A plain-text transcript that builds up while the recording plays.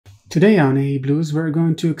Today on AE Blues we're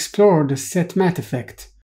going to explore the set matte effect.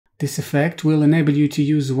 This effect will enable you to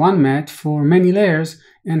use one matte for many layers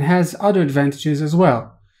and has other advantages as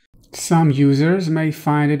well. Some users may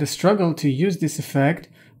find it a struggle to use this effect.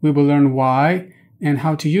 We will learn why and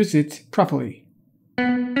how to use it properly.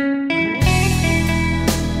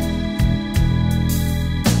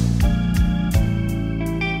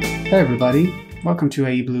 Hey everybody, welcome to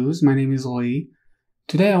AE Blues. My name is Roy.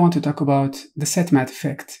 Today I want to talk about the set matte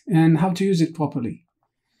effect and how to use it properly.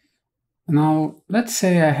 Now, let's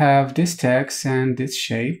say I have this text and this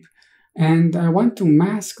shape, and I want to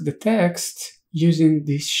mask the text using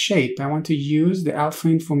this shape. I want to use the alpha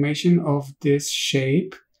information of this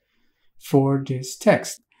shape for this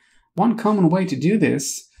text. One common way to do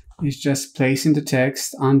this is just placing the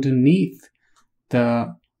text underneath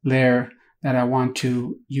the layer that I want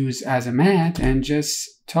to use as a matte and just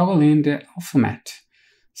toggle in the alpha matte.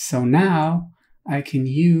 So now I can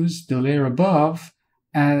use the layer above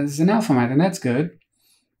as an alpha matte, and that's good.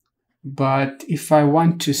 But if I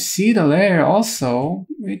want to see the layer also,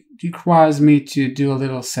 it requires me to do a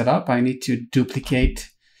little setup. I need to duplicate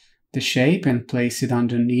the shape and place it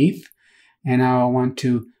underneath. And now I want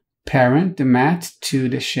to parent the matte to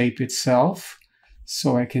the shape itself,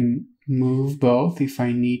 so I can move both if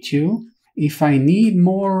I need to. If I need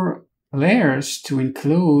more layers to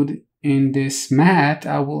include in this matte,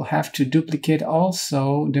 I will have to duplicate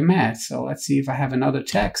also the matte. So let's see if I have another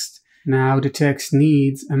text. Now the text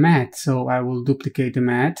needs a matte, so I will duplicate the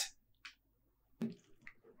matte.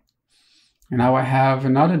 And now I have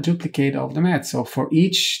another duplicate of the matte. So for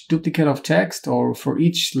each duplicate of text or for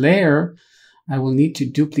each layer, I will need to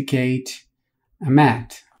duplicate a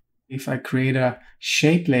matte. If I create a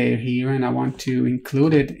shape layer here and I want to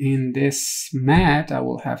include it in this matte, I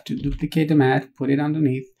will have to duplicate the matte, put it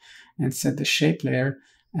underneath, and set the shape layer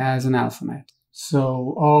as an alpha matte.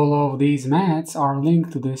 So all of these mattes are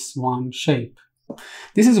linked to this one shape.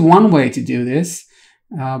 This is one way to do this,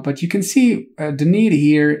 but you can see the need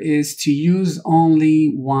here is to use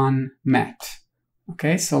only one matte.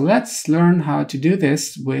 Okay, so let's learn how to do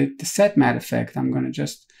this with the set matte effect. I'm going to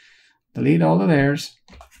just delete all the layers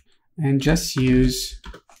and just use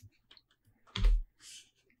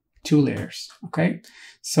two layers. Okay,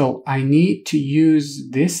 so I need to use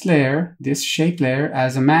this layer, this shape layer,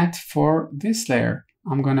 as a matte for this layer.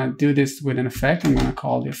 I'm going to do this with an effect. I'm going to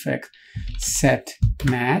call the effect set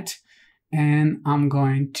matte, and I'm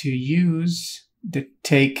going to use the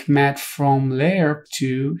take matte from layer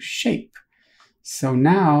to shape. So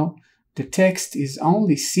now the text is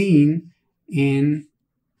only seen in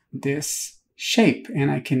this shape,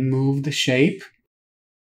 and I can move the shape.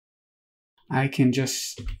 I can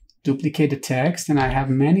just duplicate the text, and I have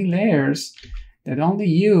many layers that only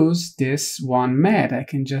use this one matte. I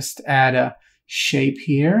can just add a shape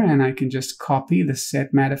here, and I can just copy the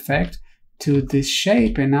set matte effect to this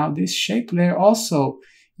shape, and now this shape layer also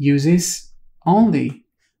uses only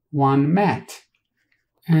one matte.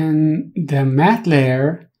 And the matte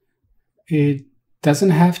layer, it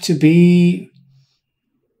doesn't have to be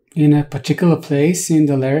in a particular place in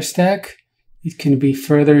the layer stack. It can be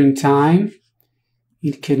further in time.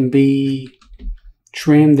 It can be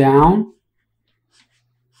trimmed down.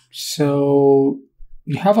 So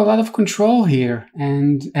you have a lot of control here.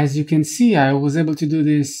 And as you can see, I was able to do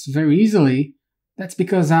this very easily. That's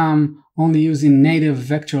because I'm only using native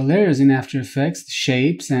vector layers in After Effects,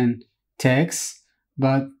 shapes and text.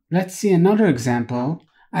 But let's see another example.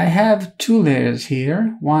 I have two layers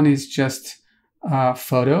here. One is just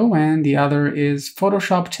photo and the other is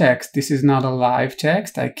Photoshop text. This is not a live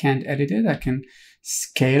text. I can't edit it. I can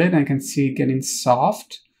scale it. I can see it getting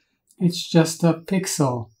soft. It's just a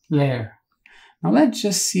pixel layer. Now let's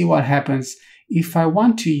just see what happens if I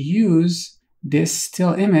want to use this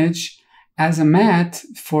still image as a matte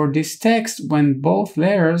for this text when both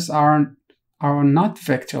layers are not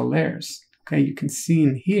vector layers. Okay, you can see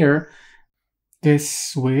in here this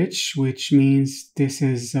switch, which means this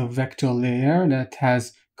is a vector layer that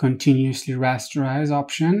has continuously rasterize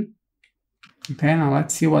option. Okay, now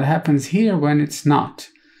let's see what happens here when it's not.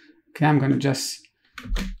 Okay, I'm going to just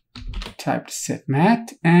type set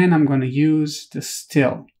matte and I'm going to use the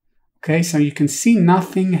still. Okay, so you can see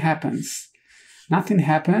nothing happens. Nothing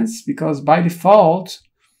happens because by default,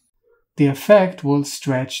 the effect will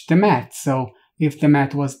stretch the matte. So if the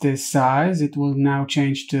matte was this size, it will now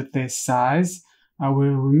change to this size. I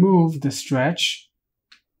will remove the stretch.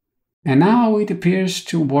 And now it appears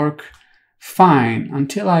to work fine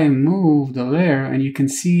until I move the layer, and you can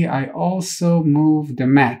see I also move the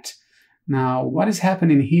matte. Now, what is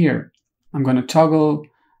happening here? I'm going to toggle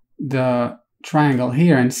the triangle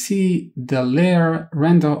here and see the layer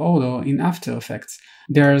render order in After Effects.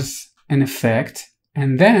 There's an effect,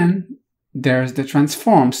 and then there's the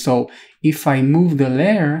transform. So if I move the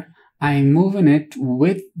layer, I'm moving it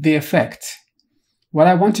with the effect. What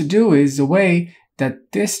I want to do is a way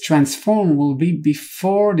that this transform will be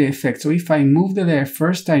before the effect. So if I move the layer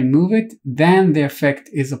first, I move it, then the effect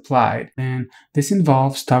is applied. And this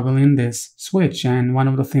involves toggling this switch. And one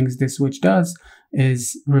of the things this switch does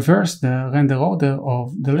is reverse the render order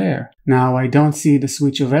of the layer. Now I don't see the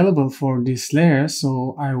switch available for this layer,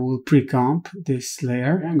 so I will pre-comp this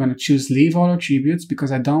layer. I'm going to choose leave all attributes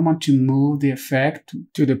because I don't want to move the effect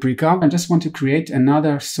to the pre-comp. I just want to create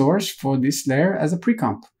another source for this layer as a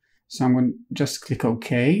pre-comp. So I'm going to just click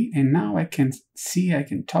OK, and now I can see I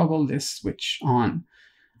can toggle this switch on.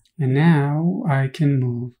 And now I can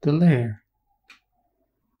move the layer.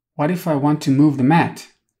 What if I want to move the matte?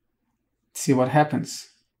 See what happens.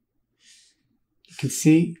 You can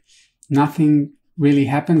see nothing really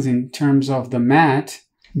happens in terms of the matte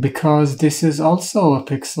because this is also a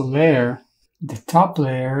pixel layer. The top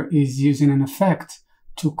layer is using an effect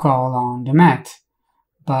to call on the matte,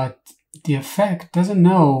 but the effect doesn't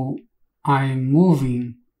know I'm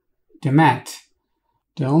moving the matte.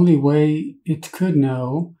 The only way it could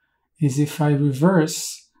know is if I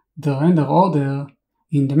reverse the render order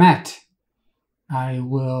in the matte. I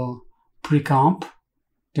will pre-comp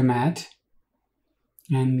the matte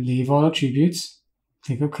and leave all attributes,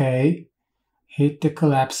 click OK, hit the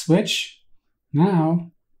collapse switch.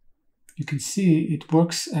 Now you can see it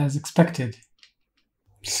works as expected.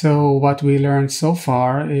 So what we learned so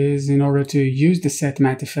far is in order to use the set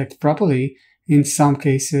matte effect properly, in some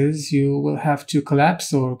cases you will have to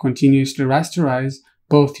collapse or continuously rasterize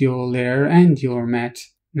both your layer and your matte.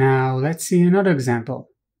 Now let's see another example.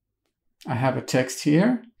 I have a text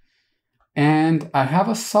here and I have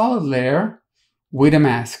a solid layer with a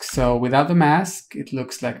mask. So without the mask it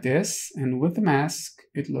looks like this, and with the mask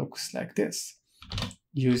it looks like this.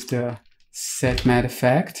 Use the set matte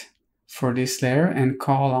effect for this layer and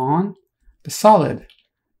call on the solid.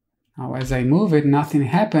 Now as I move it, nothing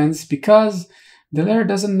happens because the layer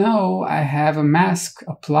doesn't know I have a mask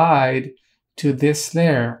applied to this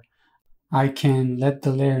layer. I can let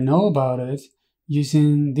the layer know about it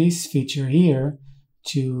using this feature here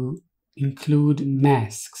to include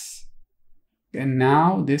masks. And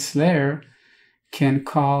now this layer can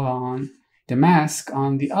call on the mask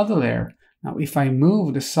on the other layer. Now if I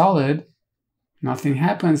move the solid, nothing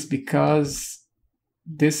happens because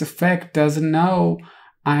this effect doesn't know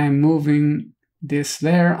I'm moving this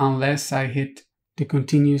layer unless I hit the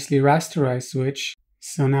continuously rasterize switch.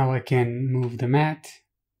 So now I can move the matte,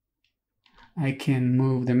 I can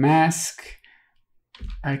move the mask,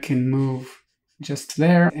 I can move just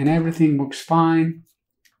layer, and everything works fine.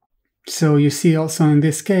 So you see also in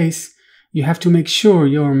this case, you have to make sure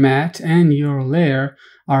your matte and your layer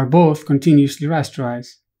are both continuously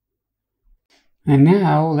rasterized. And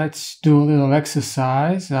now let's do a little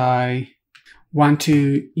exercise. I want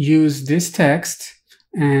to use this text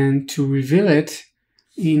and to reveal it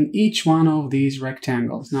in each one of these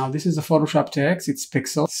rectangles. Now this is a Photoshop text, it's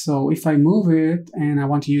pixel. So if I move it and I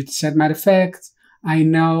want to use the set matte effect, I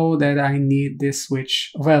know that I need this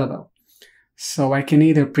switch available. So I can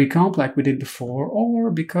either pre-comp like we did before,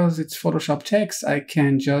 or because it's Photoshop text, I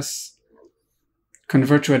can just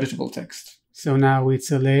convert to editable text. So now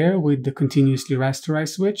it's a layer with the continuously rasterize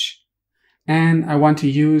switch. And I want to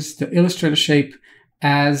use the Illustrator shape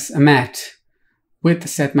as a matte with the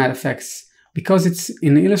set matte effects. Because it's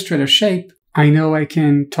in the Illustrator shape, I know I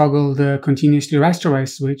can toggle the continuously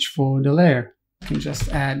rasterize switch for the layer. I can just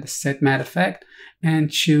add the set matte effect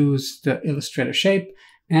and choose the Illustrator shape,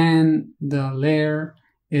 and the layer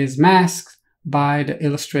is masked by the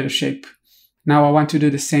Illustrator shape. Now I want to do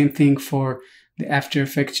the same thing for the After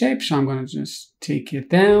Effects shape, so I'm going to just take it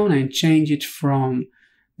down and change it from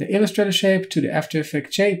the Illustrator shape to the After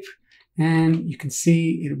Effects shape, and you can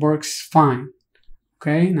see it works fine.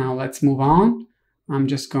 Okay, now let's move on. I'm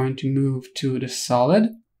just going to move to the solid.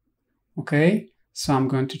 Okay, so I'm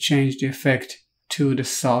going to change the effect to the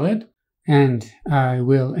solid, and I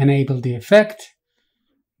will enable the effect.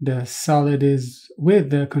 The solid is with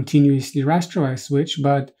the continuously rasterize switch,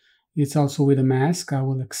 but it's also with a mask. I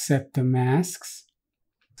will accept the masks.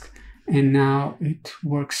 And now it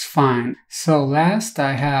works fine. So last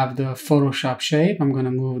I have the Photoshop shape. I'm going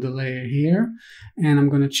to move the layer here and I'm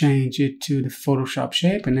going to change it to the Photoshop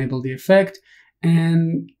shape, enable the effect.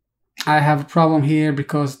 And I have a problem here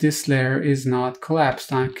because this layer is not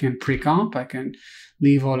collapsed. I can pre-comp, I can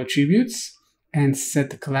leave all attributes and set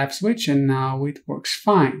the collapse switch, and now it works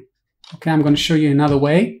fine. Okay, I'm going to show you another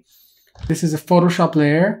way. This is a Photoshop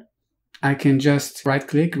layer. I can just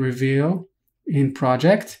right-click, reveal in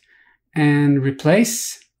project, and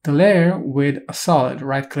replace the layer with a solid.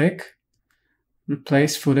 Right-click,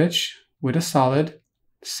 replace footage with a solid,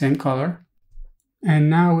 same color. And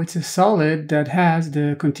now it's a solid that has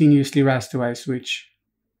the continuously rasterize switch.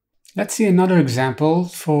 Let's see another example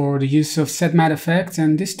for the use of set matte effects,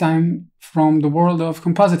 and this time from the world of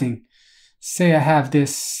compositing. Say I have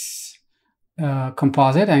this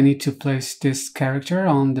composite. I need to place this character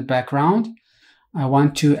on the background. I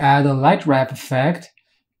want to add a light wrap effect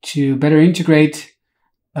to better integrate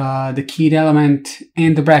the keyed element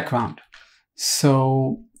in the background.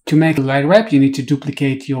 So to make a light wrap, you need to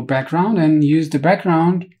duplicate your background and use the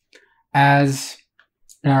background as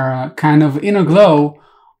a kind of inner glow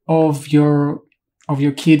of your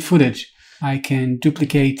keyed footage. I can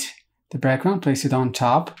duplicate the background, place it on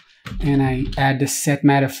top, and I add the set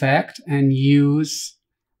matte effect and use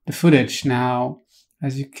the footage. Now,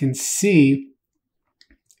 as you can see,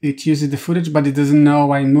 it uses the footage, but it doesn't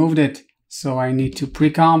know I moved it. So I need to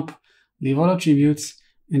pre-comp, leave all attributes,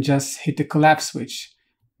 and just hit the collapse switch.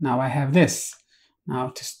 Now I have this.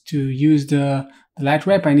 Now to use the light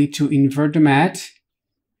wrap, I need to invert the matte.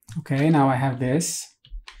 Okay, now I have this.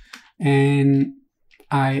 And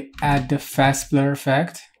I add the fast blur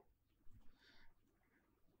effect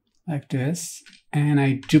like this. And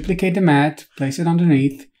I duplicate the matte, place it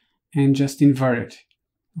underneath, and just invert it.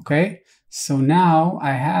 Okay, so now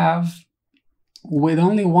I have, with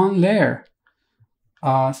only one layer,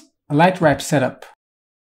 a light wrap setup.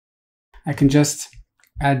 I can just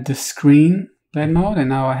add the screen blend mode, and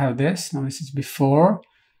now I have this. Now this is before,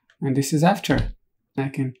 and this is after. I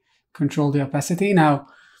can control the opacity. Now,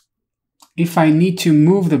 if I need to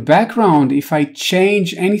move the background, if I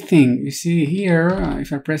change anything, you see here,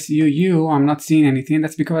 if I press UU, I'm not seeing anything.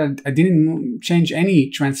 That's because I didn't change any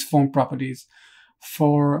transform properties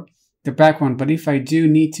for the background. But if I do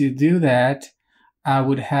need to do that, I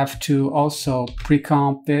would have to also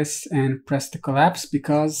pre-comp this and press the collapse,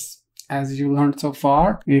 because as you learned so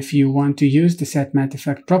far, if you want to use the set matte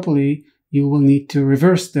effect properly, you will need to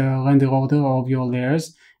reverse the render order of your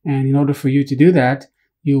layers. And in order for you to do that,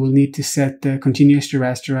 you will need to set the continuously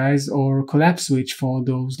rasterize or collapse switch for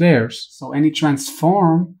those layers. So any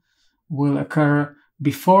transform will occur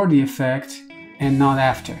before the effect and not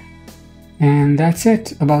after. And that's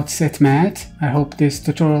it about set matte. I hope this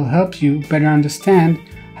tutorial helped you better understand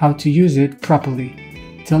how to use it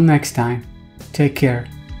properly. Till next time, take care.